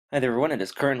Hi there everyone, it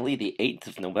is currently the 8th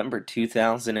of November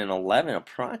 2011,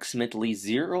 approximately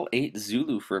 08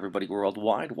 Zulu for everybody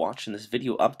worldwide watching this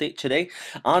video update today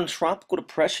on Tropical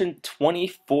Depression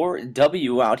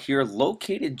 24W out here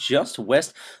located just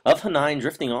west of Hainan,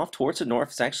 drifting off towards the north.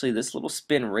 It's actually this little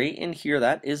spin right in here.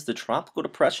 That is the Tropical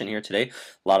Depression here today.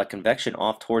 A lot of convection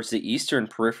off towards the eastern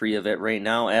periphery of it right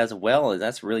now as well, as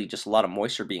that's really just a lot of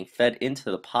moisture being fed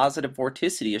into the positive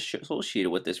vorticity associated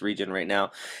with this region right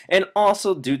now. And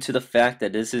also due to the fact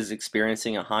that this is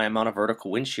experiencing a high amount of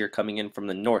vertical wind shear coming in from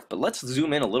the north. But let's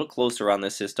zoom in a little closer on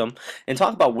this system and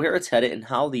talk about where it's headed and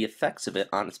how the effects of it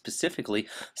on specifically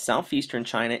southeastern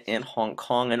China and Hong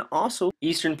Kong, and also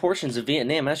eastern portions of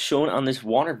Vietnam as shown on this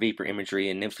water vapor imagery.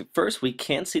 And if first we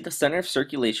can see the center of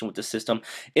circulation with the system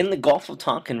in the Gulf of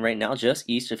Tonkin right now, just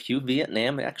east of Hue,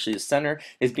 Vietnam. Actually, the center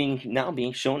is now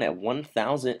being shown at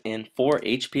 1,004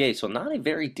 HPA, so not a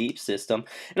very deep system.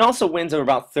 And also winds are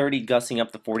about 30, gusting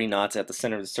up to 40 knots at the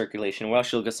center of the circulation. We'll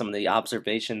actually look at some of the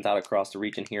observations out across the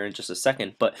region here in just a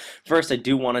second. But first, I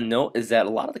do want to note is that a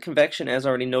lot of the convection, as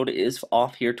already noted, is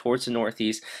off here towards the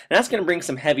northeast. And that's going to bring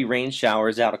some heavy rain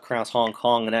showers out across Hong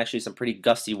Kong, and actually some pretty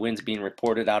gusty winds being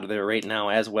reported out of there right now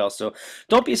as well. So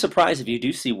don't be surprised if you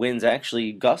do see winds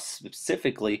actually gust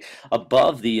specifically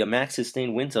above the max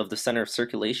sustained winds of the center of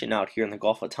circulation out here in the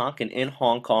Gulf of Tonkin in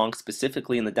Hong Kong,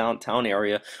 specifically in the downtown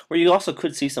area, where you also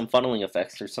could see some funneling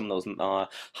effects for some of those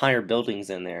higher buildings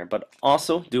in there. But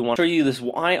also do want to show you this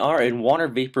IR and water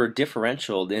vapor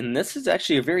differential, and this is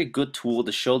actually a very good tool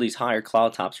to show these higher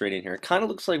cloud tops right in here. It kind of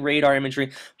looks like radar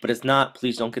imagery, but it's not.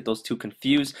 Please don't get those two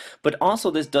confused. But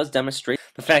also this does demonstrate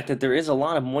the fact that there is a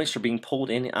lot of moisture being pulled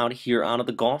in out here out of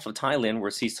the Gulf of Thailand,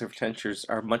 where sea surface temperatures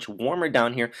are much warmer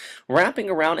down here, wrapping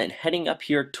around and heading up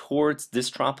here towards this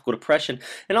tropical depression.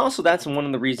 And also that's one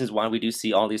of the reasons why we do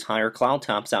see all these higher cloud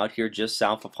tops out here just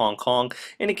south of Hong Kong,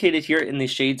 indicated here in the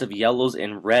shades of yellows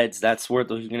and reds. That's where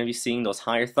you're going to be seeing those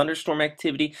higher thunderstorm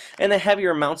activity and the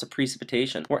heavier amounts of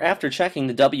precipitation. Where after checking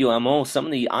the WMO, some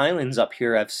of the islands up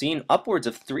here have seen upwards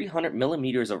of 300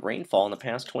 millimeters of rainfall in the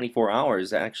past 24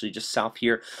 hours. Actually just south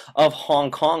here of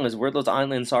Hong Kong is where those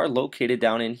islands are located,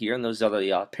 down in here, and those are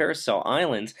the Paracel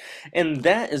Islands. And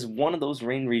that is one of those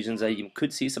rain regions that you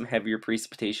could see some heavier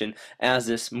precipitation as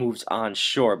this moves on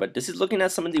shore. But this is looking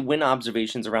at some of the wind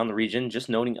observations around the region, just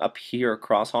noting up here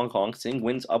across Hong Kong, seeing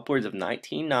winds upwards of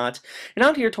 19 knots. And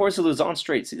out here towards the Luzon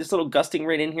Strait, see this little gusting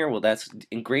right in here? Well, that's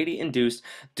gradient induced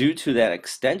due to that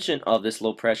extension of this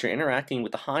low pressure interacting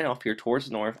with the high off here towards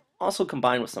the north, also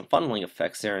combined with some funneling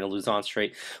effects there in the Luzon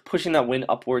Strait, pushing that wind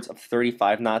upwards of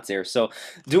 35 knots there. So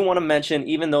do want to mention,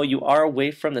 even though you are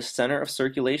away from the center of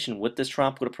circulation with this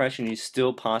tropical depression, you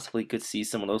still possibly could see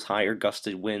some of those higher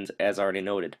gusted winds as already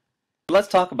noted. Let's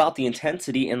talk about the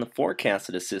intensity and the forecast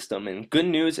of the system. And good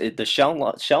news is the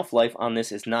shelf life on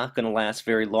this is not going to last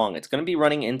very long. It's going to be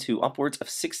running into upwards of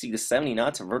 60 to 70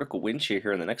 knots of vertical wind shear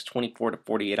here in the next 24 to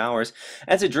 48 hours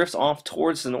as it drifts off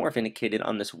towards the north, indicated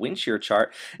on this wind shear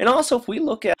chart. And also, if we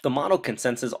look at the model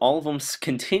consensus, all of them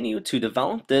continue to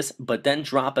develop this, but then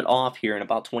drop it off here in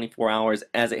about 24 hours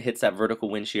as it hits that vertical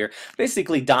wind shear,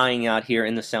 basically dying out here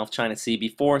in the South China Sea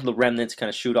before the remnants kind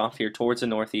of shoot off here towards the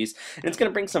northeast. And it's going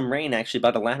to bring some rain actually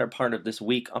by the latter part of this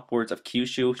week, upwards of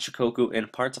Kyushu, Shikoku,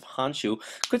 and parts of Honshu.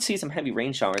 Could see some heavy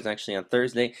rain showers actually on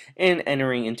Thursday and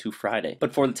entering into Friday.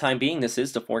 But for the time being, this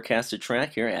is the forecasted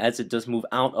track here as it does move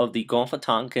out of the Gulf of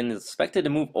Tonkin. It's expected to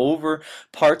move over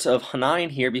parts of Hainan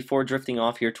here before drifting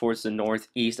off here towards the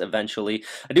northeast eventually.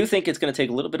 I do think it's going to take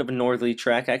a little bit of a northerly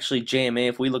track. Actually, JMA,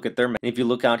 if we look at their map, if you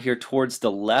look out here towards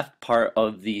the left part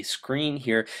of the screen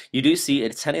here, you do see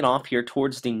it's heading off here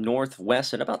towards the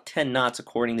northwest at about 10 knots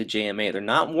according to JMA. They're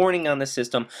not warning on the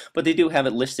system, but they do have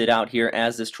it listed out here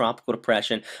as this tropical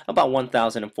depression, about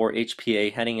 1,004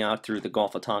 HPA, heading out through the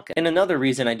Gulf of Tonkin. And another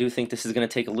reason I do think this is going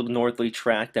to take a little northerly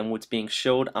track than what's being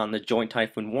showed on the Joint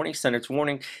Typhoon Warning Center's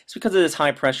warning is because of this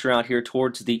high pressure out here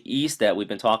towards the east that we've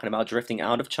been talking about drifting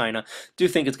out of China. Do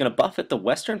think it's going to buffet the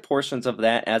western portions of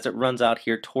that as it runs out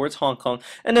here towards Hong Kong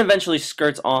and eventually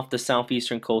skirts off the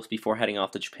southeastern coast before heading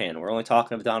off to Japan. We're only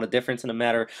talking about a difference in a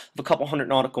matter of a couple hundred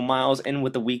nautical miles, and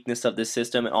with the weakness of this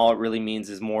system, and all it really means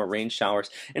is more rain showers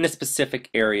in a specific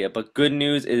area. But good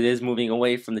news, it is moving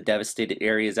away from the devastated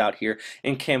areas out here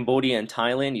in Cambodia and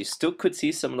Thailand. You still could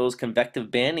see some of those convective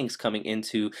bandings coming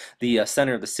into the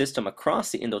center of the system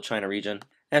across the Indochina region.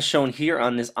 As shown here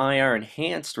on this IR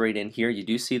enhanced right in here, you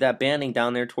do see that banding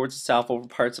down there towards the south over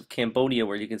parts of Cambodia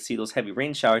where you can see those heavy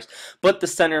rain showers, but the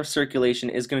center of circulation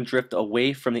is going to drift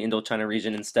away from the Indochina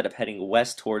region instead of heading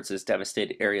west towards this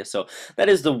devastated area. So that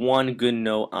is the one good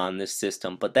note on this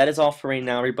system. But that is all for right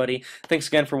now, everybody. Thanks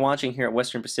again for watching here at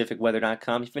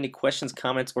westernpacificweather.com. If you have any questions,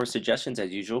 comments, or suggestions,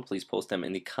 as usual, please post them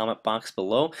in the comment box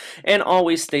below. And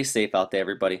always stay safe out there,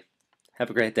 everybody. Have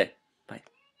a great day.